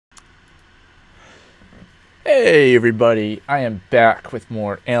Hey everybody, I am back with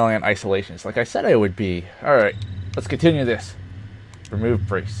more Alien Isolations, like I said I would be. Alright, let's continue this. Remove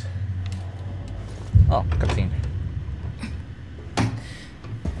brace. Oh, cutscene.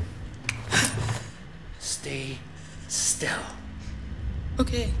 Stay still.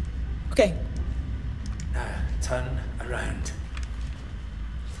 Okay. Okay. Now, turn around.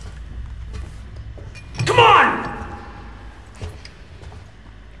 Come on!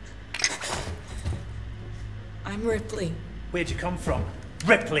 I'm Ripley. Where'd you come from?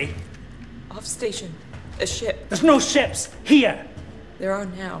 Ripley? Off station. A ship. There's no ships here! There are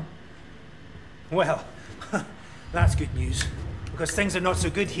now. Well, that's good news, because things are not so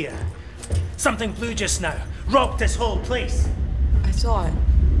good here. Something blue just now, rocked this whole place. I saw it.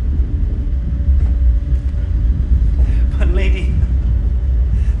 But lady,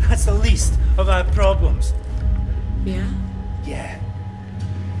 that's the least of our problems. Yeah? Yeah,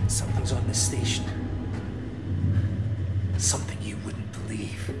 something's on this station. Something you wouldn't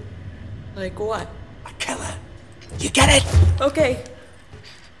believe. Like what? A killer. You get it? Okay.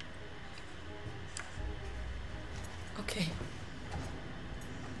 Okay.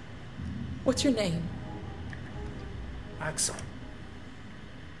 What's your name? Axel.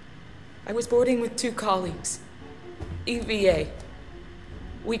 I was boarding with two colleagues. EVA.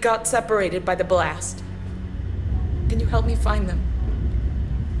 We got separated by the blast. Can you help me find them?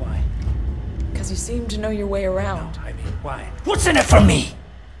 Why? Because you seem to know your way around. No, I mean, why? What's in it for me?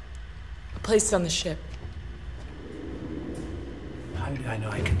 A place on the ship. How do I know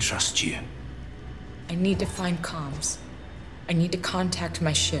I can trust you? I need to find comms. I need to contact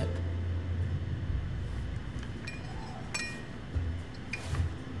my ship.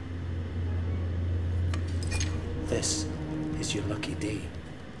 This is your lucky day.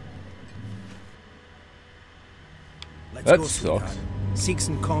 Let's That go, sucks. sweetheart. Seeks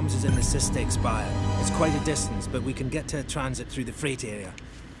and Comms is in the Cystic Spire. It's quite a distance, but we can get to a transit through the freight area.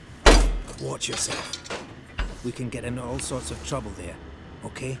 Watch yourself. We can get into all sorts of trouble there,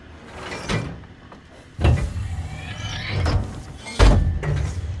 okay?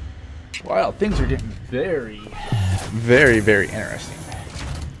 Wow, things are getting very, very interesting.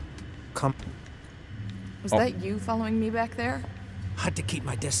 Come. Was Oh. that you following me back there? Had to keep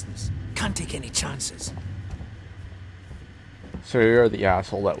my distance. Can't take any chances. So you're the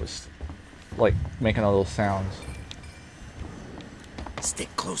asshole that was, like, making all those sounds.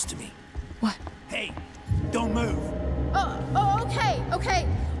 Stick close to me. What? Hey, don't move. Okay.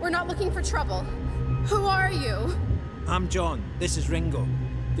 We're not looking for trouble. Who are you? I'm John. This is Ringo.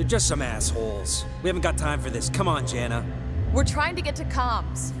 They're just some assholes. We haven't got time for this. Come on, Jana. We're trying to get to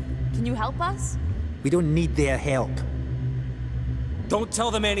comms. Can you help us? We don't need their help. Don't tell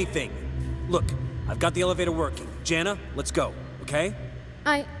them anything. Look, I've got the elevator working. Jana, let's go, okay?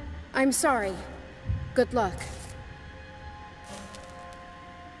 I'm sorry. Good luck.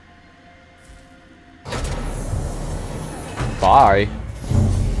 Bye.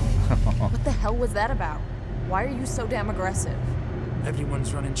 What the hell was that about? Why are you so damn aggressive?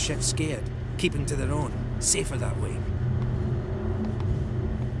 Everyone's running shit scared, keeping to their own. Safer that way.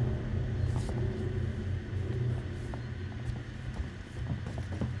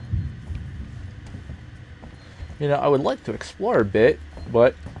 You know, I would like to explore a bit,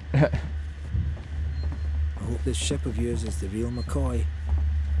 but I hope this ship of yours is the real McCoy.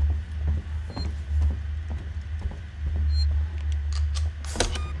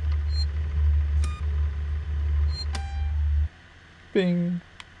 bing.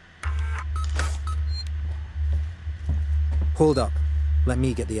 Hold up. Let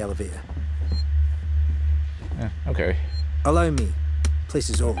me get the elevator. Okay. Allow me. Place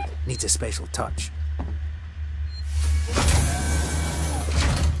is old. Needs a special touch.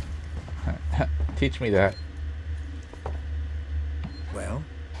 Teach me that. Well,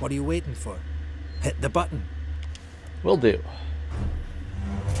 what are you waiting for? Hit the button. Will do.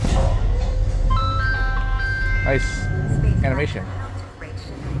 Nice animation.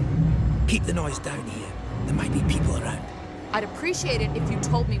 Keep the noise down here. There might be people around. I'd appreciate it if you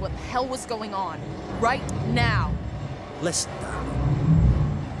told me what the hell was going on. Right now. Listen, darling.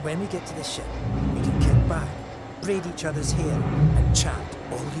 When we get to the ship, we can kick back, braid each other's hair, and chat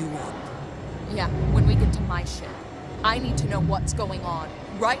all you want. Yeah, when we get to my ship. I need to know what's going on.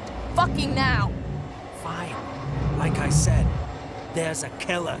 Right fucking now. Fine. Like I said, there's a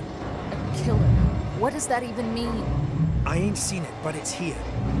killer. A killer. What does that even mean? I ain't seen it, but it's here.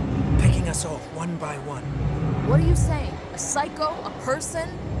 Picking us off one by one. What are you saying? A psycho? A person?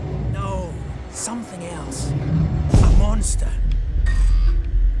 No, something else. A monster.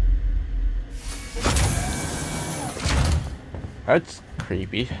 That's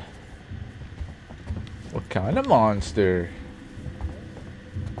creepy. What kind of monster?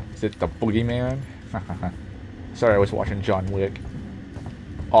 Is it the boogeyman? Sorry, I was watching John Wick.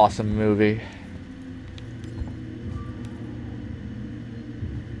 Awesome movie.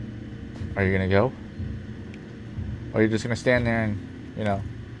 Are you gonna go? Or are you just gonna stand there and, you know?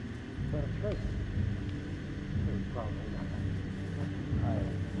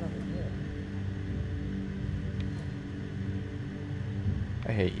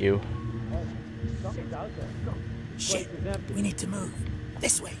 I hate you. Shit, we need to move.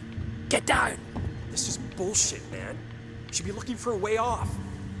 This way. Get down. This is bullshit, man. You should be looking for a way off.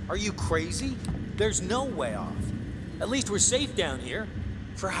 Are you crazy? There's no way off. At least we're safe down here.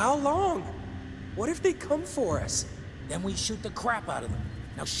 For how long? What if they come for us? Then we shoot the crap out of them.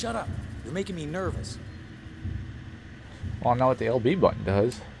 Now shut up. You're making me nervous. Well, I know what the LB button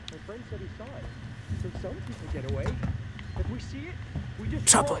does. My friend said he saw it. So some people get away. If we see it, we just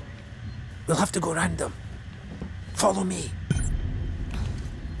Trouble. run. We'll have to go round them. Follow me.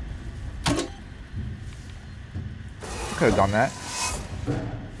 I could have done that.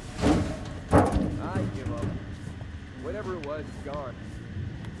 I give up. Whatever it was, it's gone.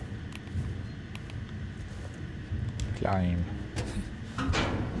 Climb.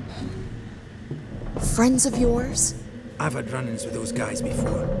 Friends of yours? I've had run-ins with those guys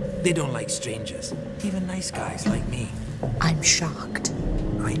before. They don't like strangers. Even nice guys like me. I'm shocked.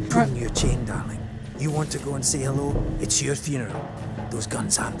 I'm pulling your chain, darling. You want to go and say hello? It's your funeral. Those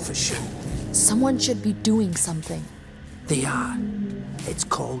guns aren't for show. Someone should be doing something. They are. It's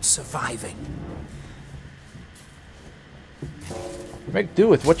called surviving. Make do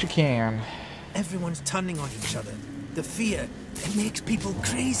with what you can. Everyone's turning on each other. The fear, it makes people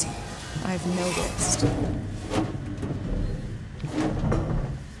crazy. I've noticed.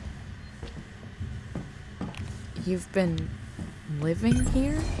 You've been living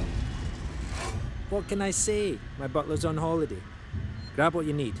here? What can I say? My butler's on holiday. Grab what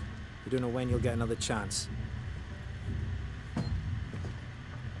you need. You don't know when you'll get another chance.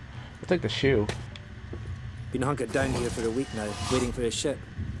 I'll take the shoe. Been hunkered down here for a week now, waiting for a ship.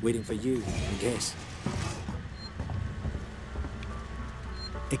 Waiting for you, I guess.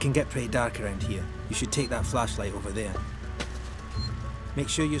 It can get pretty dark around here. You should take that flashlight over there. Make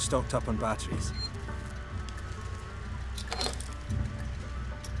sure you're stocked up on batteries.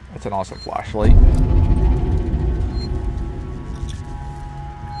 That's an awesome flashlight.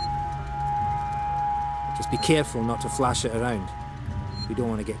 Just be careful not to flash it around. We don't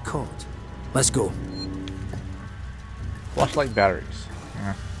want to get caught. Let's go. Flashlight batteries.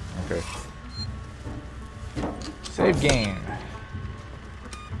 Yeah, okay. Save game.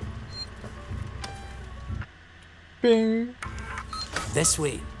 Bing. This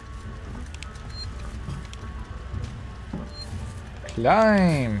way.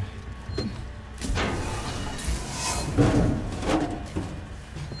 Climb.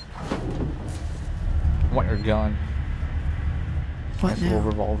 I want your gun. What Nice little now?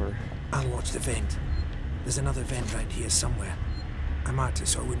 revolver. I'll watch the vent. There's another vent right here somewhere. I marked it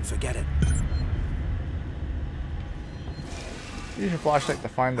so I wouldn't forget it. Use your flashlight to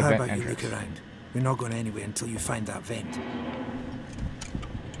find the How vent about you entrance. look around? We're not going anywhere until you find that vent.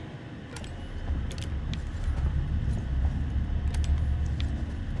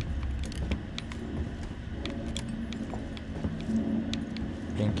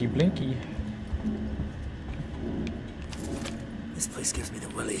 Blinky, blinky. This place gives me the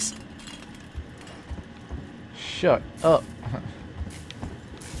willies. Shut up.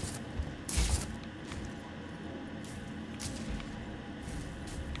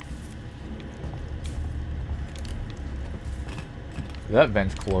 That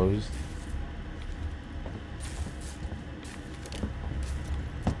vent's closed.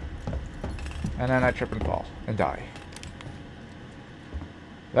 And then I trip and fall and die.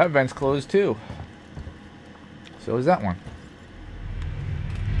 That vent's closed too. So is that one.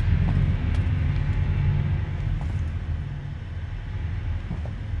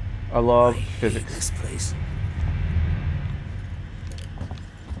 I love hate physics. this place.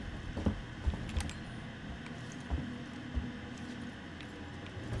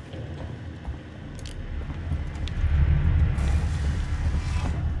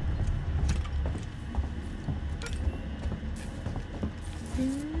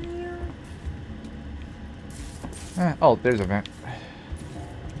 Oh, there's a vent.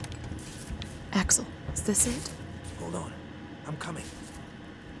 Axel, is this it? Hold on. I'm coming.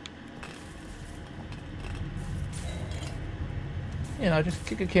 You know, just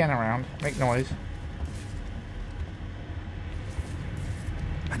kick a can around, make noise.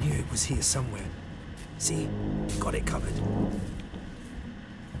 I knew it was here somewhere. See? Got it covered.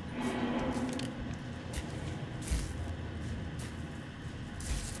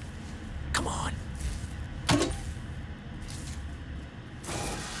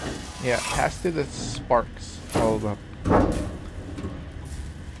 Yeah, pass through the sparks. All the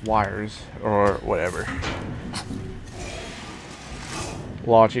wires or whatever.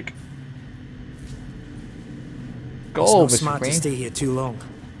 Logic. Go, It's not Mr. smart to Queen. stay here too long.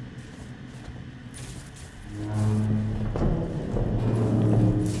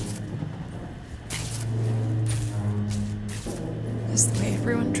 Is the way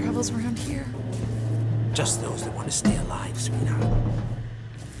everyone travels around here? Just those that want to stay alive, sweetheart.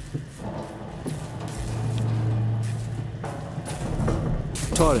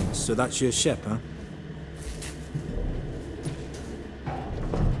 Torrance, so that's your ship, huh?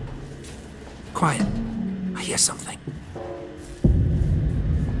 Quiet. I hear something.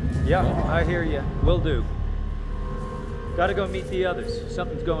 Yeah, I hear you. Will do. Gotta go meet the others.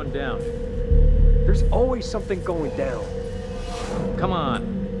 Something's going down. There's always something going down. Come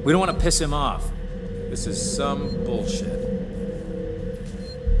on. We don't want to piss him off. This is some bullshit.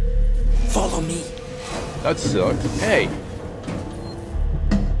 Follow me. That sucked. Hey.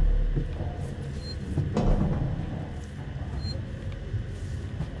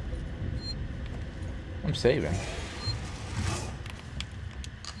 I'm saving.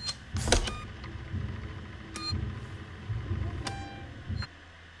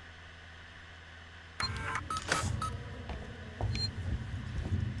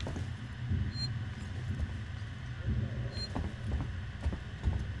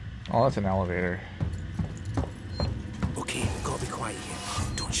 Oh, that's an elevator. Okay, gotta be quiet here.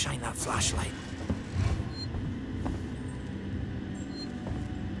 Don't shine that flashlight.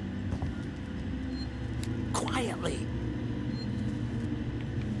 Quietly.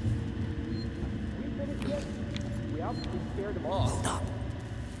 Hold up.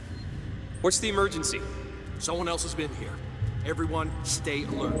 What's the emergency? Someone else has been here. Everyone, stay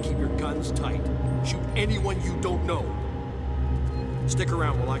alert. Keep your guns tight. Shoot anyone you don't know. Stick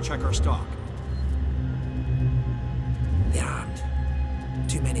around while I check our stock. They're armed.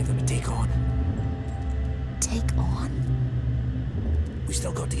 Too many of them to take on. Take on? We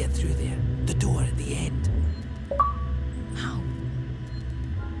still got to get through there. The door at the end. How?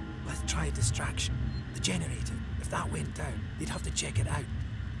 Let's try a distraction. The generator. If that went down, they'd have to check it out.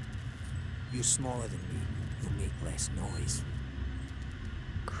 You're smaller than me. You'll make less noise.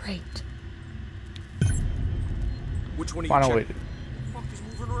 Great. Which one are you Final way. checking? What the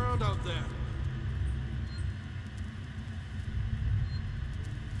fuck is moving around out there?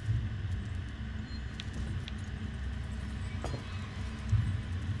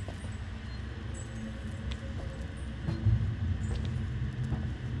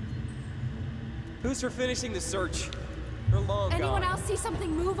 Who's for finishing the search? We're long Anyone gone. else see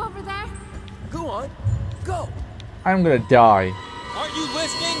something move over there? Go on. Go. I'm gonna die. Aren't you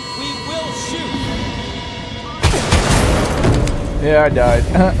listening? We will shoot. Yeah, I died.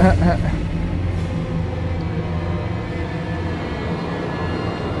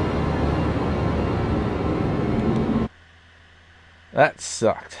 That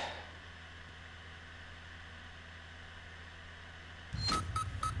sucked.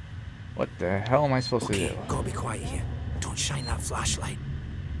 What the hell am I supposed to do? Okay, gotta be quiet here. Don't shine that flashlight.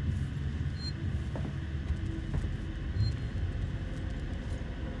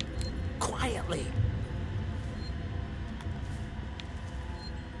 Quietly.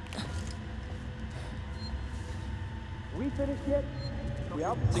 We finished yet?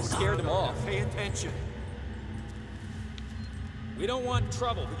 They scared him off. Pay attention. We don't want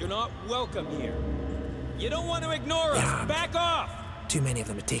trouble, but you're not welcome here. You don't want to ignore us. Yeah. Back off. Too many of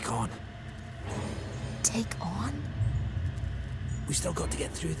them to take on. Take on? We still got to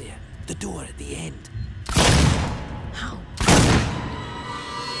get through there. The door at the end. How?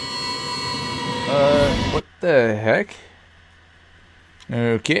 What the heck?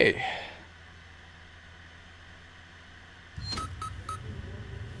 Okay.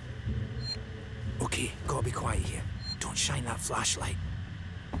 Okay, gotta be quiet here. Don't shine that flashlight.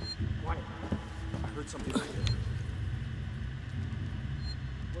 Quiet. I heard something over there.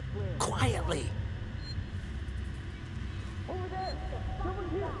 Quietly. Over there!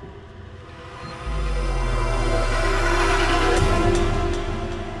 Someone's here!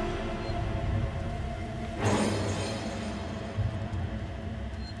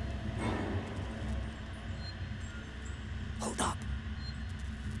 Hold up.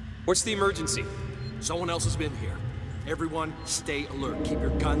 What's the emergency? Someone else has been here. Everyone, stay alert. Keep your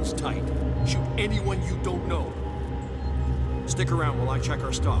guns tight. Shoot anyone you don't know. Stick around while I check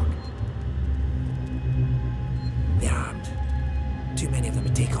our stock. They're armed. Too many of them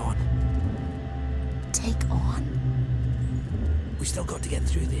to take on. Take on? We still got to get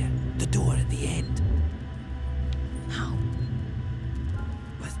through there. The door at the end. How?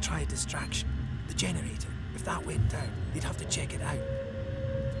 Let's try try a distraction. The generator. If that went down, they'd have to check it out.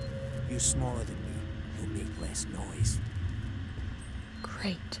 You're smaller than me. You'll make less noise.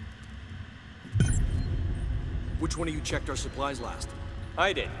 Great. Which one of you checked our supplies last?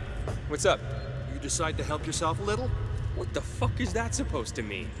 I did. What's up? You decide to help yourself a little? What the fuck is that supposed to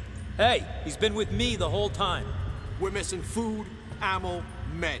mean? Hey, he's been with me the whole time. We're missing food, ammo,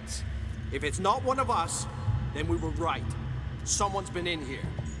 meds. If it's not one of us, then we were right. Someone's been in here.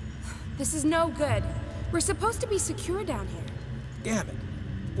 This is no good. We're supposed to be secure down here. Damn it.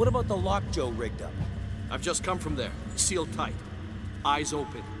 What about the lock Joe rigged up? I've just come from there. Sealed tight. Eyes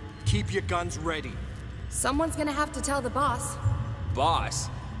open. Keep your guns ready. Someone's gonna have to tell the boss. Boss?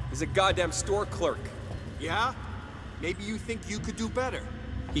 He's a goddamn store clerk. Yeah? Maybe you think you could do better.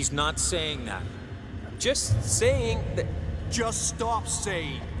 He's not saying that. I'm just saying that... Just stop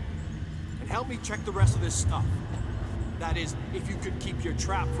saying. And help me check the rest of this stuff. That is, if you could keep your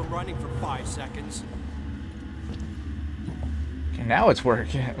trap from running for 5 seconds. Okay, now it's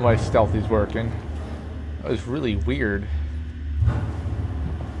working. My stealth is working. That was really weird.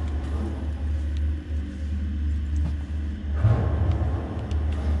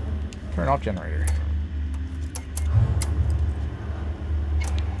 Turn off generator.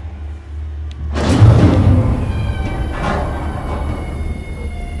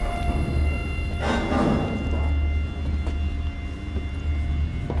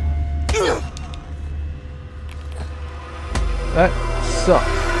 That sucks.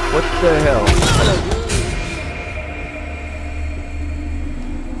 What the hell?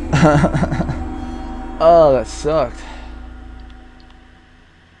 Oh, that sucked.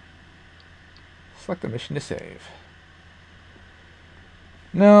 Select the mission to save.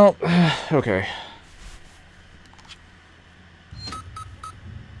 No. Okay.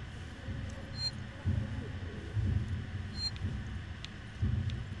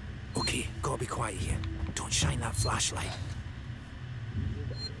 Okay, gotta be quiet here. Don't shine that flashlight.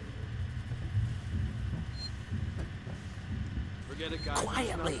 Forget it, guys.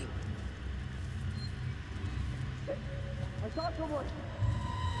 Quietly!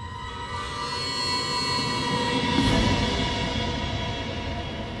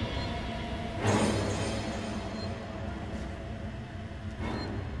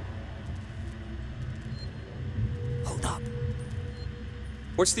 Hold up.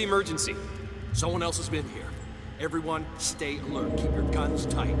 What's the emergency? Someone else has been here. Everyone, stay alert. Keep your guns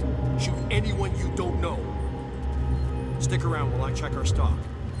tight. Shoot anyone you don't know. Stick around while I check our stock.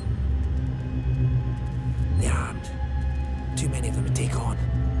 They're armed. Too many of them to take on.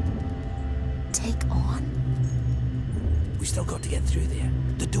 Take on? We still got to get through there.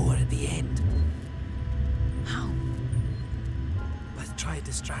 The door at the end. How? Let's try a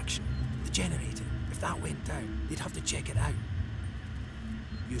distraction. The generator. If that went down, they'd have to check it out.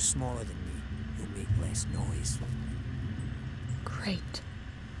 You're smaller than me. You'll make less noise. Great.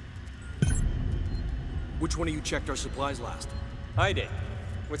 Which one of you checked our supplies last? I did.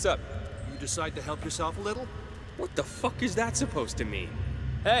 What's up? You decide to help yourself a little? What the fuck is that supposed to mean?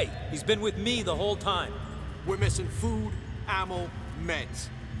 Hey, he's been with me the whole time. We're missing food, ammo, meds.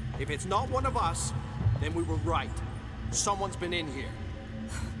 If it's not one of us, then we were right. Someone's been in here.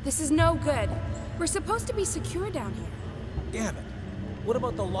 This is no good. We're supposed to be secure down here. Damn it. What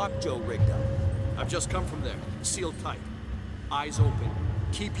about the lock Joe rigged up? I've just come from there. Sealed tight. Eyes open.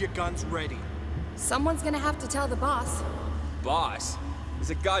 Keep your guns ready. Someone's gonna have to tell the boss. Boss? He's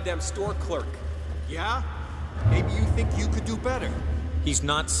a goddamn store clerk. Yeah? Maybe you think you could do better. He's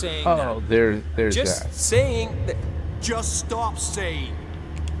not saying Oh, that. there's Just that. saying that... Just stop saying.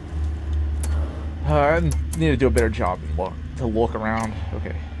 I need to do a better job to look around.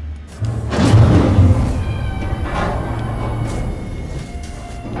 Okay.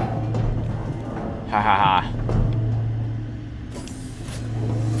 Ha ha ha.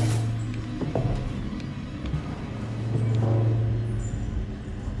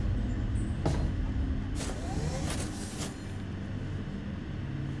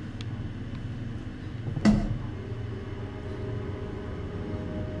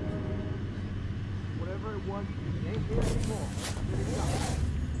 Whatever it was, it ain't here anymore.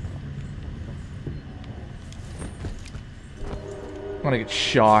 I'm gonna get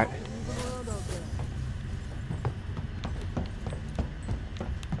shot.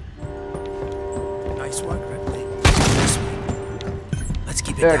 Nice work, Ripley. This way. Let's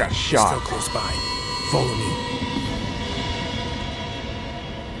keep it There, I down. got We're shot. still close by. Follow me.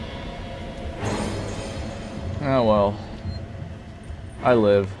 Oh well. I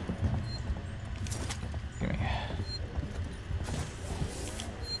live. Gimme.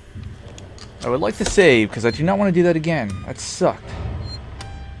 I would like to save, because I do not want to do that again. That sucked.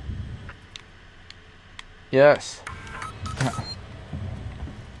 Yes.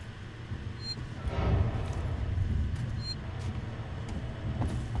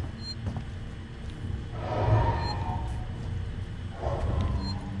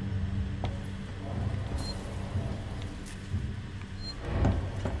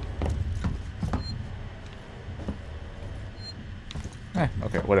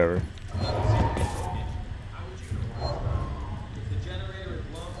 Okay, whatever.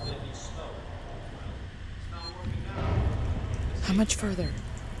 How much further?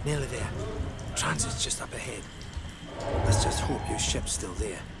 Nearly there. Transit's just up ahead. Let's just hope your ship's still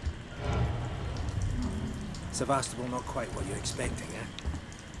there. Sevastopol, not quite what you're expecting, eh?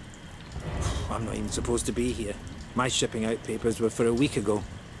 I'm not even supposed to be here. My shipping out papers were for a week ago.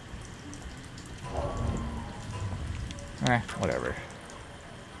 Whatever.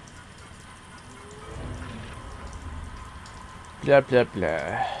 Blah, blah,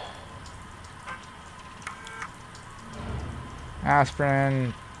 blah.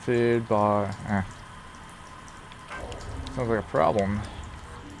 Aspirin, food, bar. Sounds like a problem.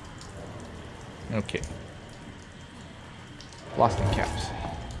 Okay. Lost in caps.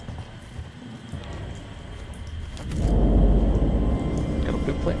 Got a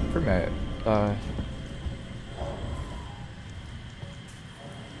blue plate permit.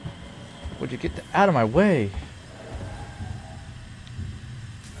 Would you get out of my way?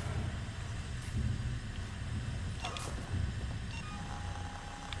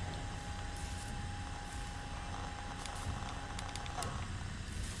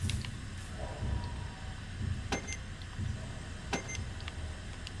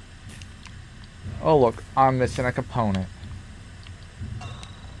 Oh look, I'm missing a component.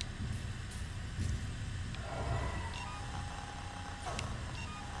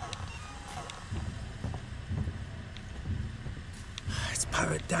 It's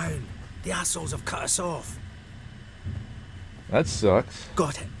powered down. The assholes have cut us off. That sucks.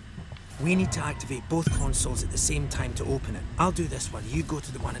 Got it. We need to activate both consoles at the same time to open it. I'll do this one. You go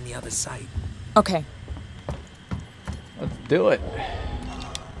to the one on the other side. Okay. Let's do it.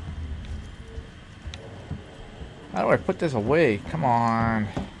 How do I put this away? Come on.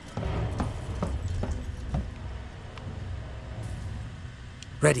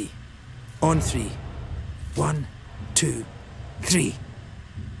 Ready. On 3. 1, 2, 3.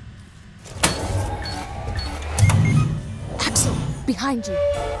 Axel, behind you.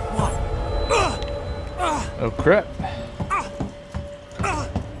 What? Oh crap.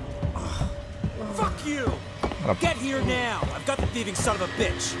 Fuck you! Oh. Get here now! I've got the thieving son of a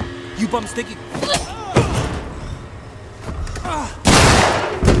bitch! You bums think you...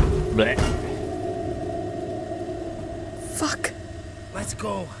 Blech. Fuck. Let's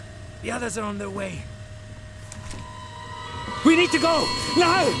go. The others are on their way. We need to go!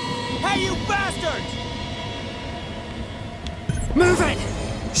 Now! Hey, you bastard! Move it!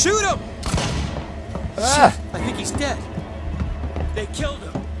 Shoot him! Ah. Shit, I think he's dead. They killed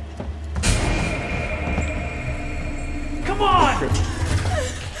him. Come on!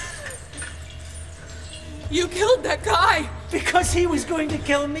 You killed that guy! Because he was going to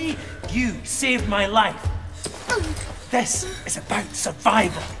kill me, you saved my life. This is about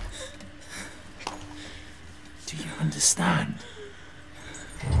survival. Do you understand?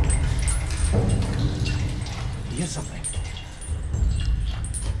 You hear something?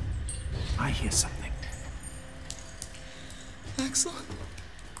 I hear something. Axel?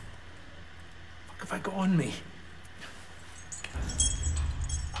 What have I got on me?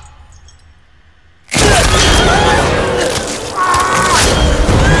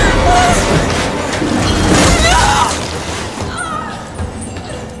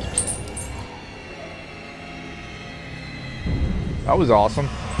 That was awesome.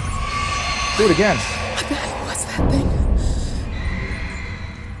 Do it again. What the heck was that thing?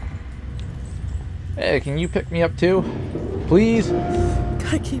 Hey, can you pick me up too? Please?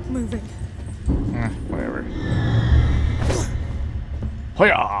 Gotta keep moving. Whatever.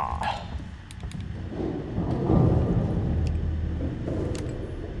 Hoya!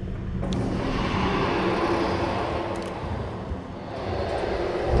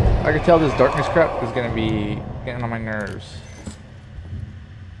 I can tell this darkness crap is gonna be getting on my nerves.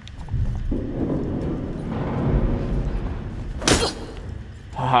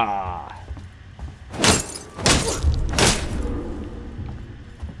 Haha.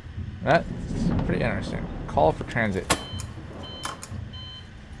 That's pretty interesting. Call for transit.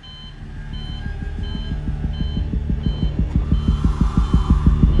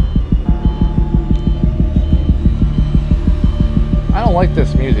 I don't like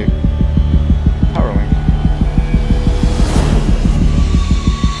this music. Power link.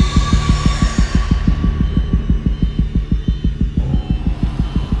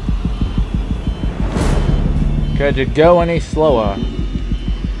 Could you go any slower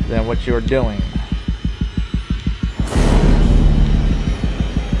than what you're doing?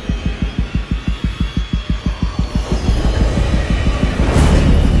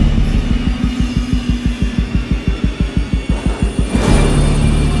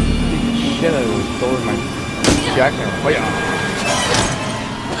 Shit, I was throwing my jackhammer. Oh yeah.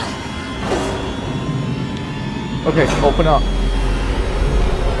 Okay, open up.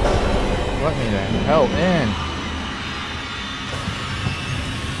 Let me the hell in.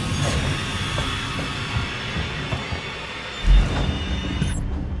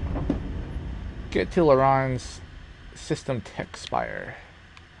 Get to Laron's system tech spire.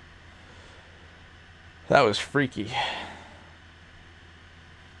 That was freaky.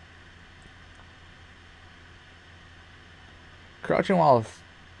 Crouching while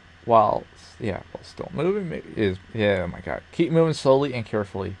still moving is, yeah, oh my god. Keep moving slowly and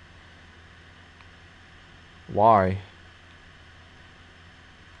carefully. Why?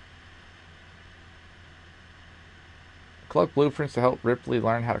 Collect blueprints to help Ripley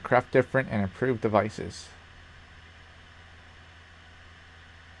learn how to craft different and improved devices.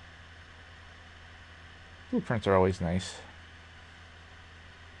 Blueprints are always nice.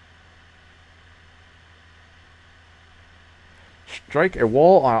 Strike a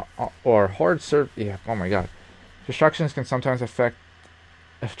wall or hard surface. Yeah, oh my god. Destructions can sometimes attract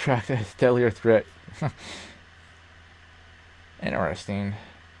a deadlier threat. Interesting.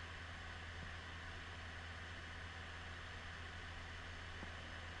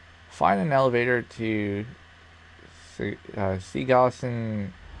 Find an elevator to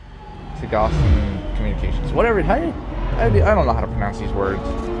Seagalson Communications. Whatever. I don't know how to pronounce these words.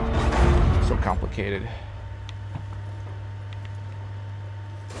 It's so complicated.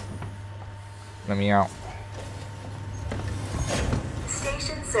 Let me out.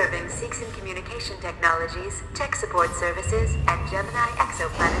 Station serving Seegson Communication Technologies, Tech Support Services, and Gemini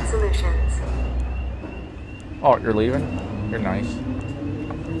Exoplanet Solutions. Oh, you're leaving? You're nice.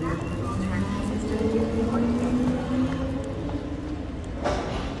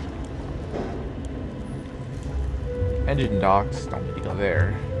 Engine docks. Don't need to go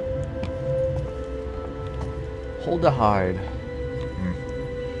there. Hold to hide.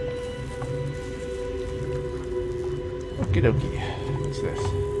 Okie dokie. What's this?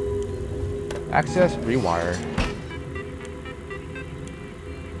 Access rewire.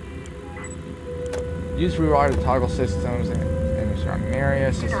 Use rewire to toggle systems in the surrounding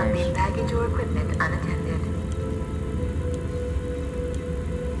area. Do not leave baggage or equipment unattended.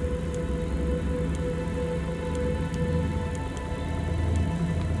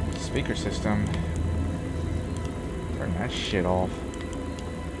 Speaker system. Turn that shit off.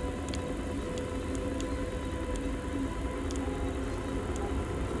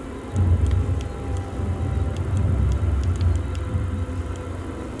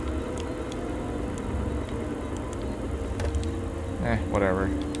 Whatever.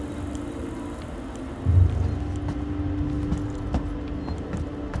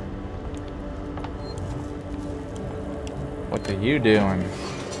 What are you doing?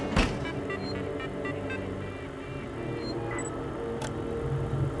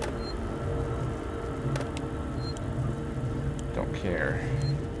 Don't care.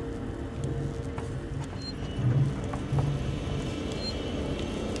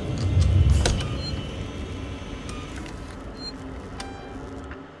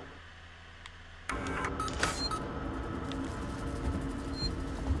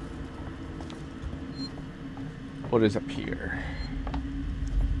 What is up here?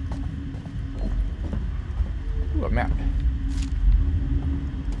 Ooh, a map.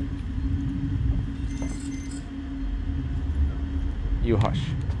 You hush.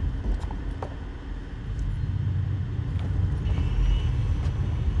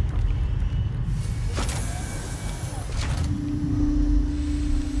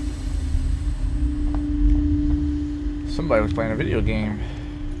 Somebody was playing a video game.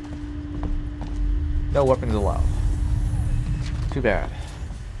 No weapons allowed. Too bad.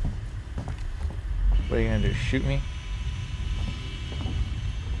 What are you gonna do? Shoot me?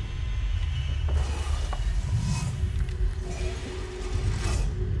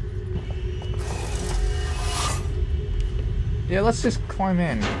 Yeah, let's just climb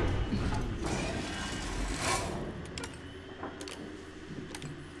in.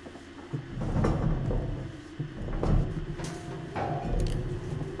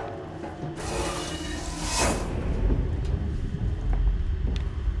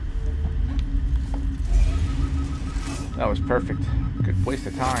 That was perfect. Good waste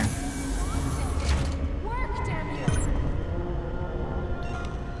of time. Work, damn you!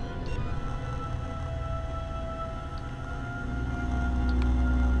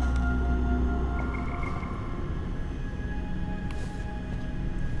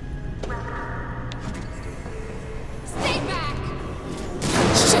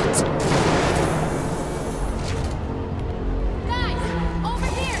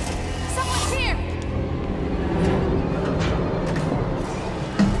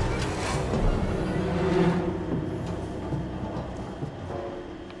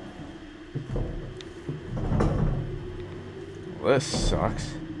 This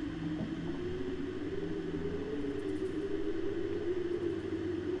sucks.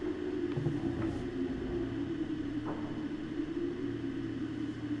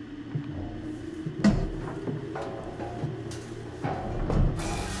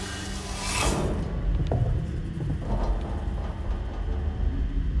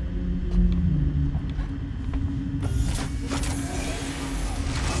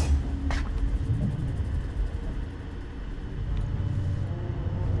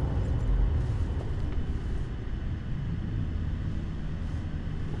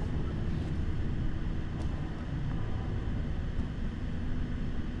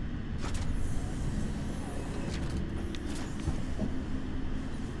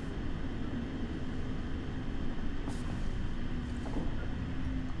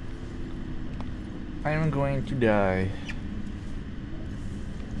 I am going to die.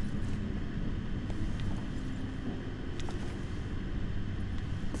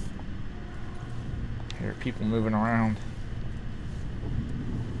 There are people moving around.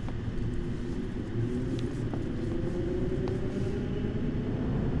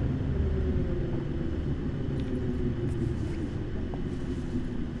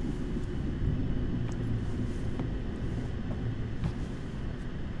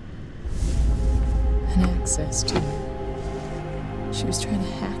 Access to her. She was trying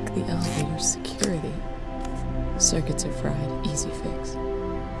to hack the elevator's security. Circuits are fried, easy fix.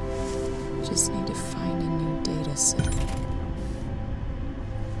 Just need to find a new data set.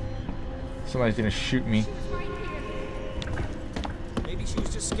 Somebody's gonna shoot me. Maybe she was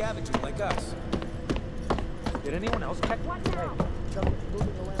just scavenging like us. Did anyone else check? Watch out! Something's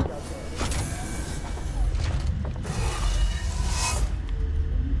moving around out there.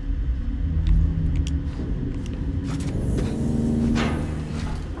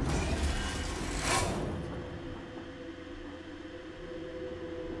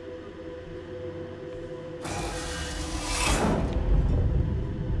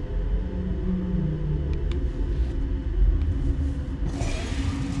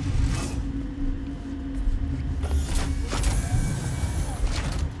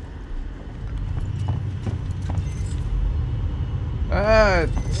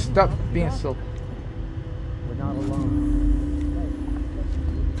 Stop being so... We're not alone.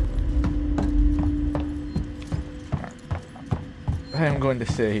 I am going to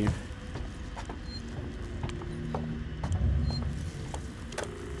save.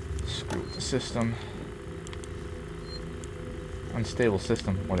 Screw the system. Unstable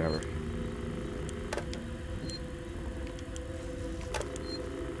system, whatever.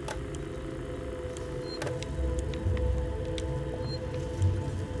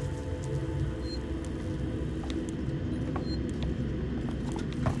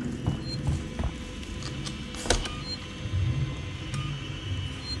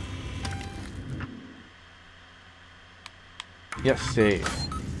 Yes, save.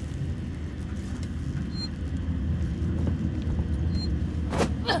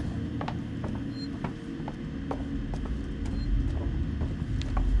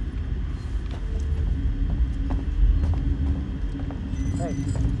 Hey,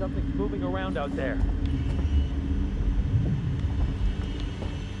 something's moving around out there.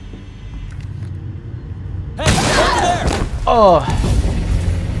 Hey, over there! Oh,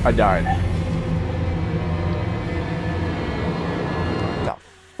 I died.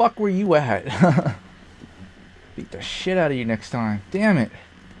 Fuck were you at? Beat the shit out of you next time. Damn it.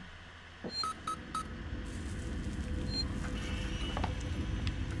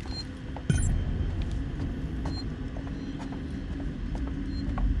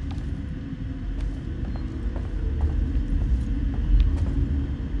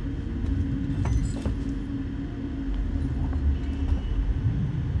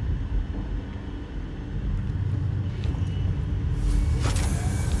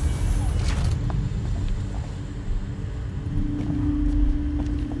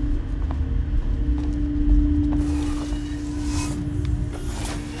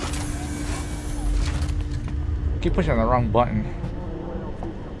 Keep pushing the wrong button.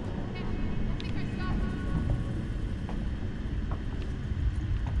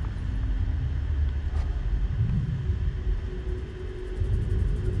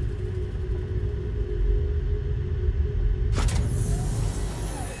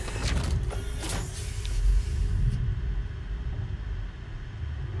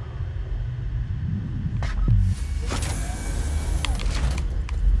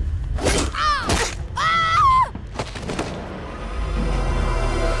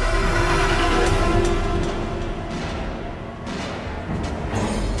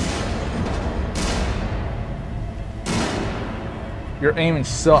 Your aiming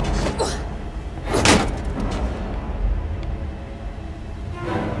sucks.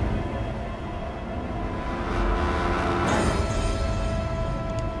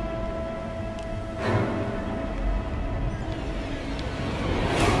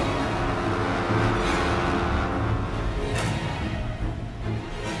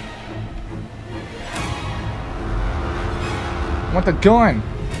 I want the gun.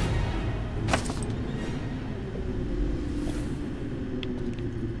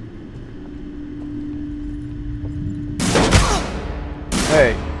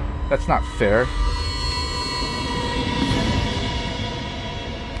 Hey, that's not fair.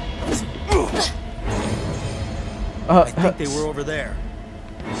 I think they were over there.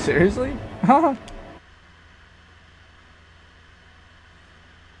 Seriously? Huh?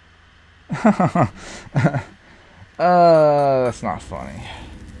 That's not funny.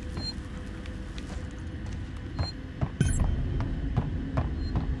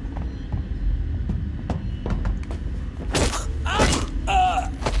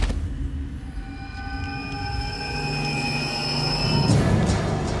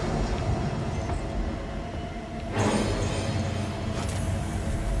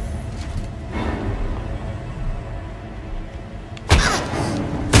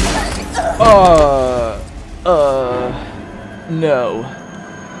 No.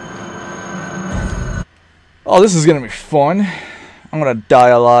 Oh, this is gonna be fun. I'm gonna die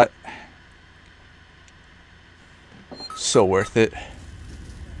a lot. So worth it.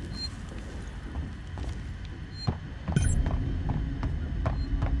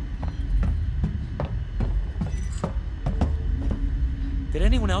 Did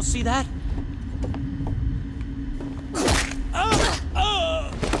anyone else see that?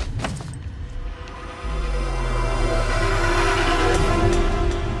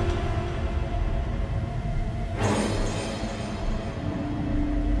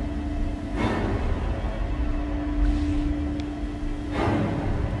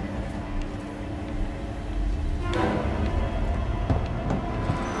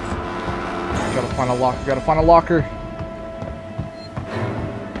 Gotta find a locker. Gotta find a locker.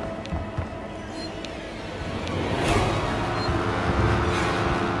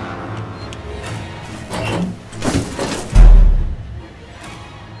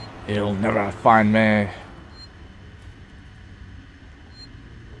 You'll never find me.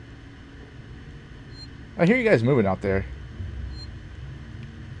 I hear you guys moving out there.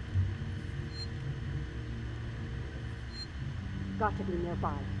 Got to be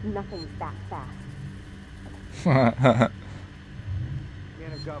nearby. Nothing's that fast. Our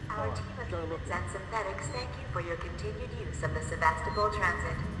team of humans and synthetics thank you for your continued use of the Sevastopol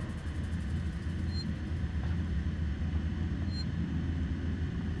Transit.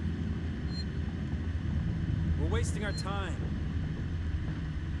 We're wasting our time.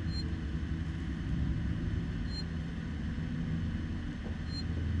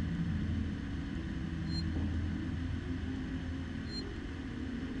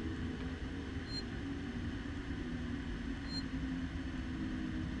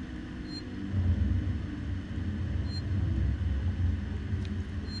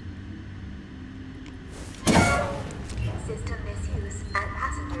 System misuse and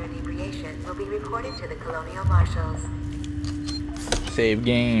passenger inebriation will be reported to the Colonial Marshals. Save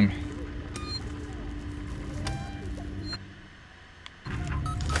game.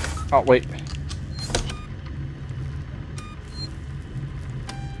 Oh, wait.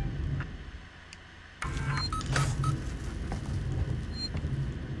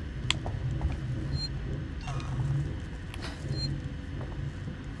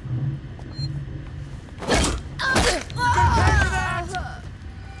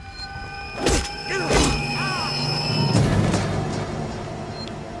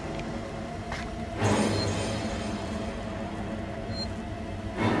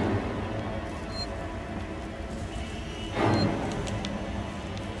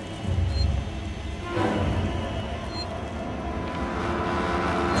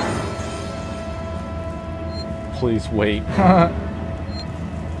 Please wait.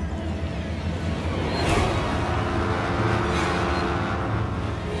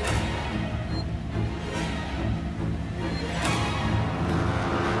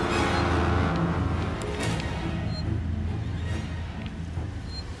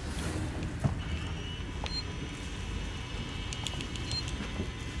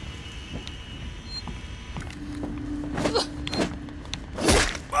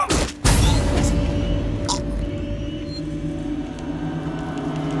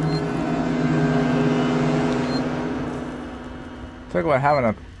 Talk about having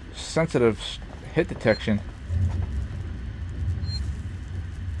a sensitive hit detection.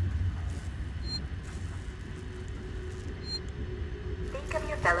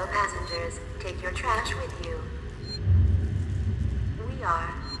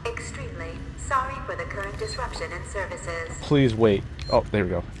 Extremely sorry for the current disruption in services. Please wait. Oh, there we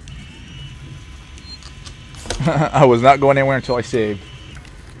go. I was not going anywhere until I saved.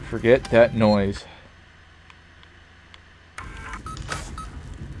 Forget that noise.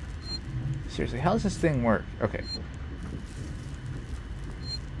 Seriously, how does this thing work? Okay.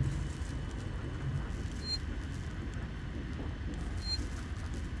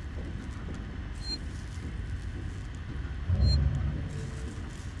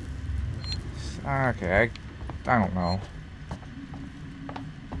 Okay, I don't know.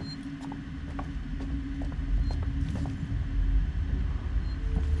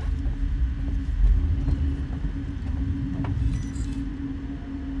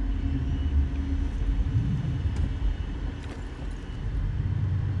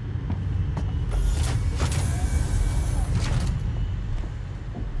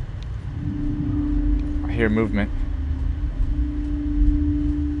 I hear movement.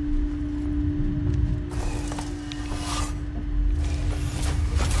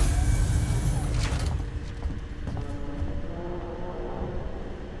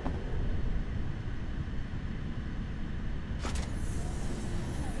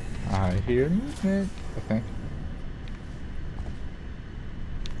 I hear movement, I think.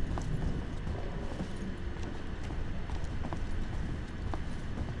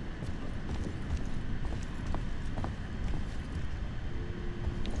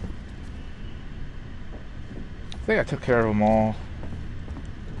 I think I took care of them all.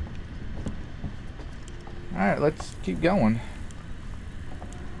 Alright, let's keep going.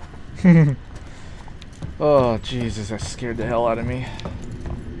 Oh, Jesus, that scared the hell out of me.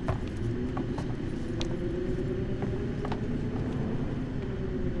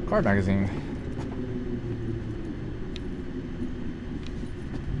 Card magazine.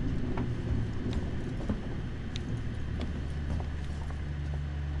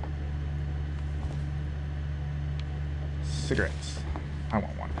 Cigarettes. I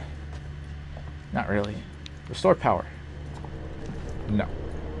want one. Not really. Restore power. No.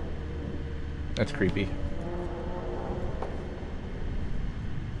 That's creepy.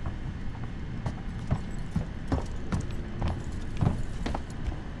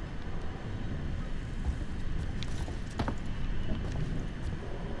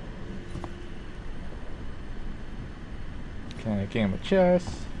 Okay, game of chess.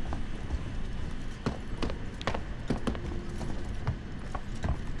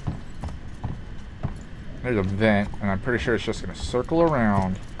 There's a vent, and I'm pretty sure it's just going to circle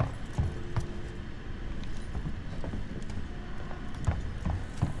around.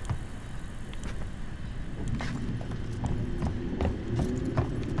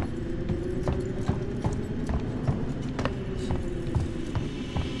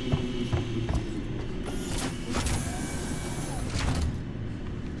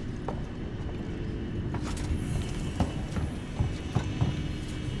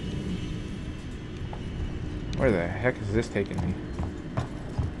 Where the heck is this taking me?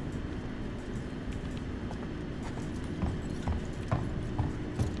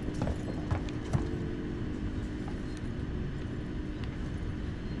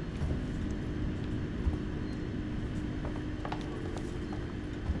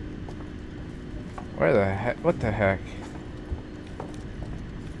 Where the heck? What the heck?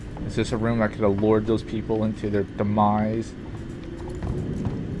 Is this a room that could have lured those people into their demise?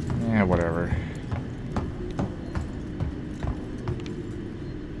 Yeah, whatever.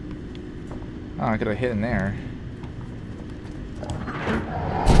 Oh, I could have hit in there.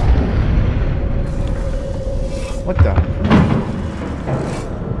 What the?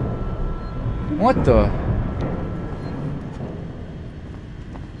 What the?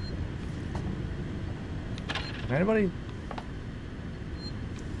 Anybody?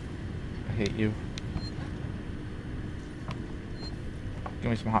 I hate you.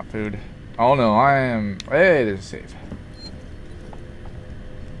 Give me some hot food. Oh no, I am. Hey, there's a save.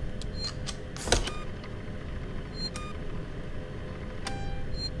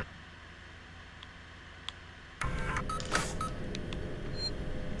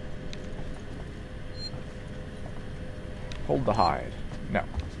 Hold the hide. No.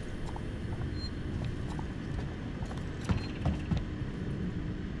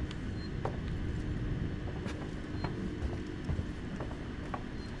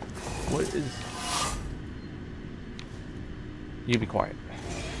 What is... You be quiet.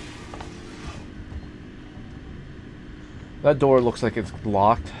 That door looks like it's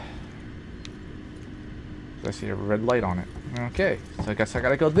locked. I see a red light on it. Okay, so I guess I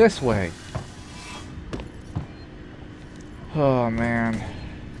gotta go this way. Oh, man.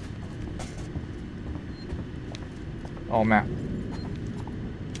 Oh, map.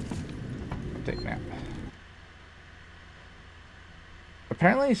 Update map.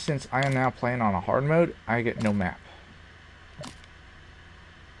 Apparently, since I am now playing on a hard mode, I get no map.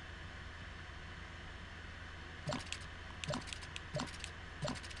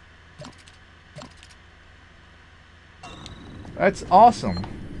 That's awesome.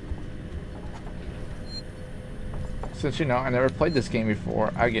 Since, you know, I never played this game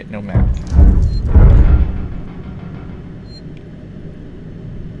before, I get no map.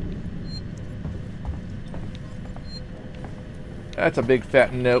 That's a big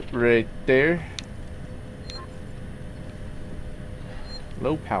fat note right there.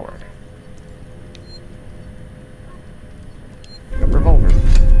 Low power. A revolver.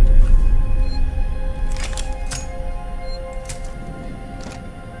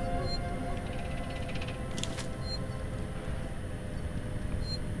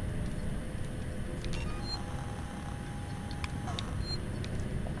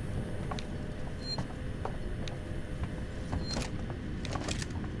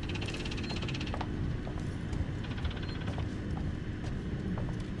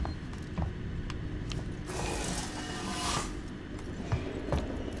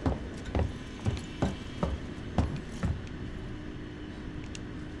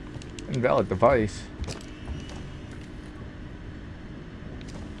 Invalid device.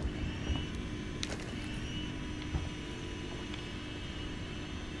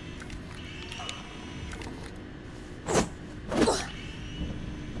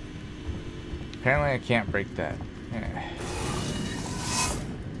 Apparently I can't break that. Yeah.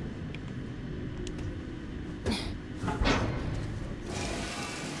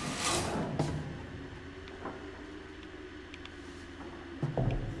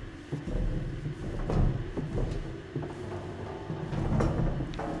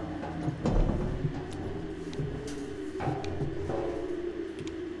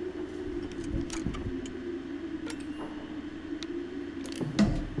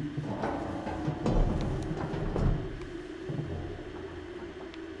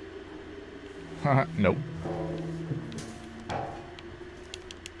 Nope.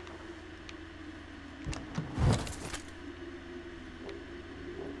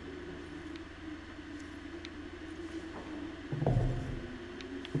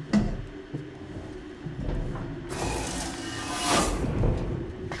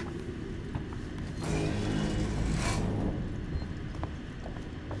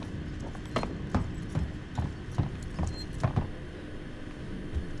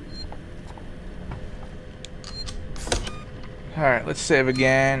 Alright, let's save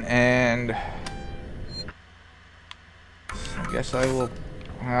again, and I guess I will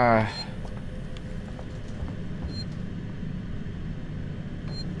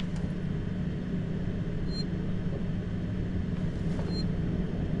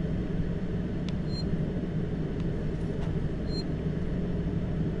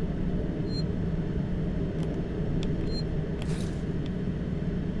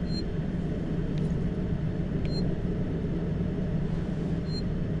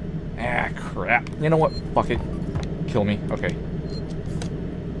crap. You know what? Fuck it. Kill me. Okay.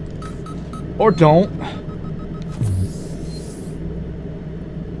 Or don't.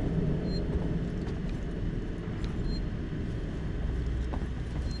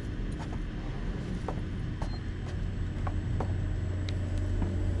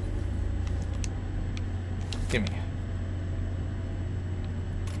 Gimme.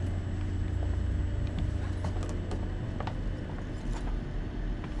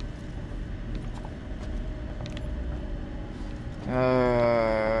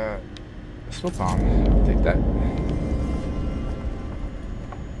 Smoke bomb. Take that.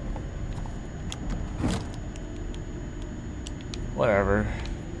 Whatever.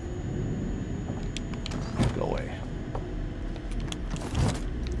 Go away.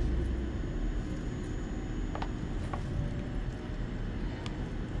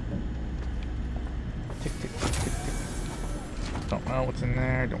 Tick, tick, tick, tick, tick. Don't know what's in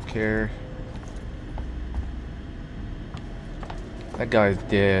there. Don't care. That guy's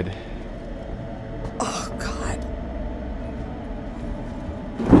dead. Oh, God.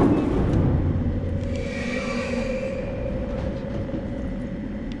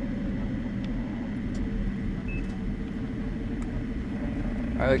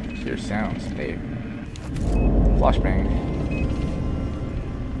 I like to hear sounds. Hey. Flashbang.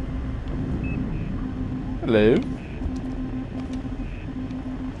 Hello?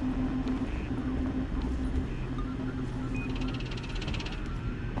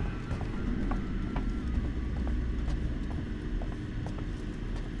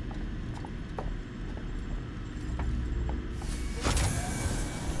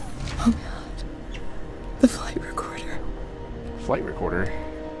 Oh, God. The flight recorder. Flight recorder?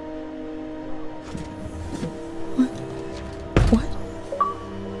 What?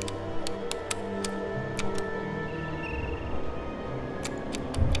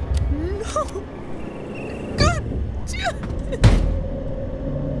 No! God damn it!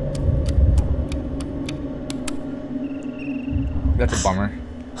 That's a bummer.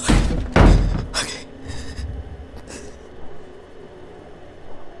 Okay.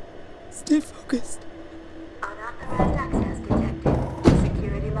 Stay focused. Unauthorized access detected.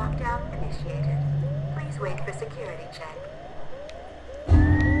 Security lockdown initiated. Please wait for security check.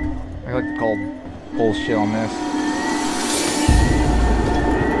 I like to call bullshit on this.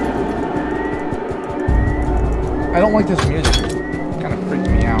 I don't like this music. It kind of freaked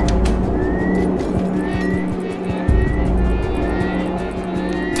me out.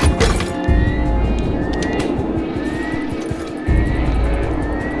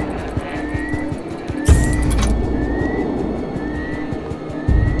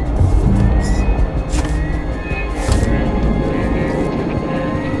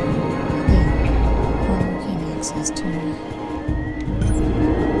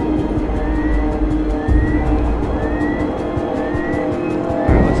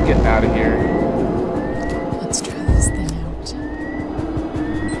 Out of here. Let's try this thing out.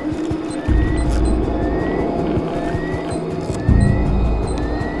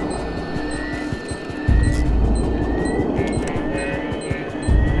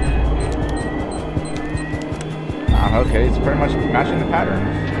 Okay, it's pretty much matching the pattern.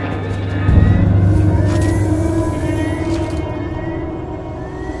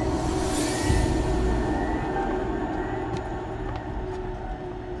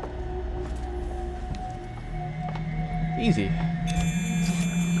 Easy.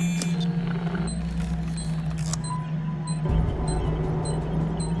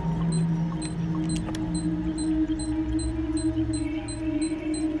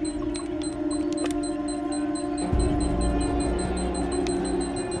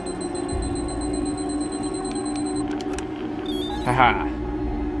 Haha.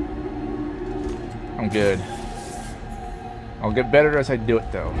 I'm good. I'll get better as I do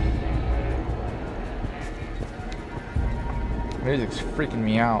it though. Music's freaking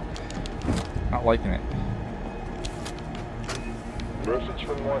me out. Not liking it. Message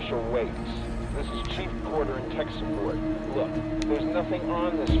from Marshal Waits. This is Chief Porter and Tech Support. Look, there's nothing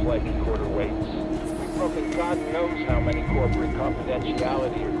on this flight recorder, Waits. We've broken God knows how many corporate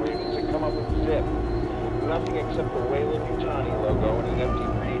confidentiality agreements that come up with zip. Nothing except the Weyland-Yutani logo and an empty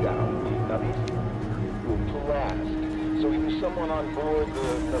readout. Now these doomed to last. So either someone on board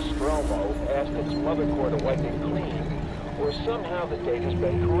the Nostromo asked its mother core to wipe it clean, or somehow the data's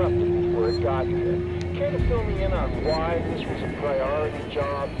been corrupted before it got here. Care to fill me in on why this was a priority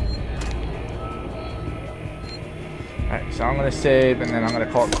job? Alright, so I'm going to save, and then I'm going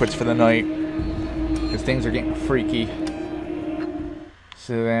to call it quits for the night, because things are getting freaky.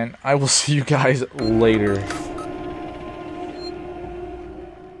 So then, I will see you guys later.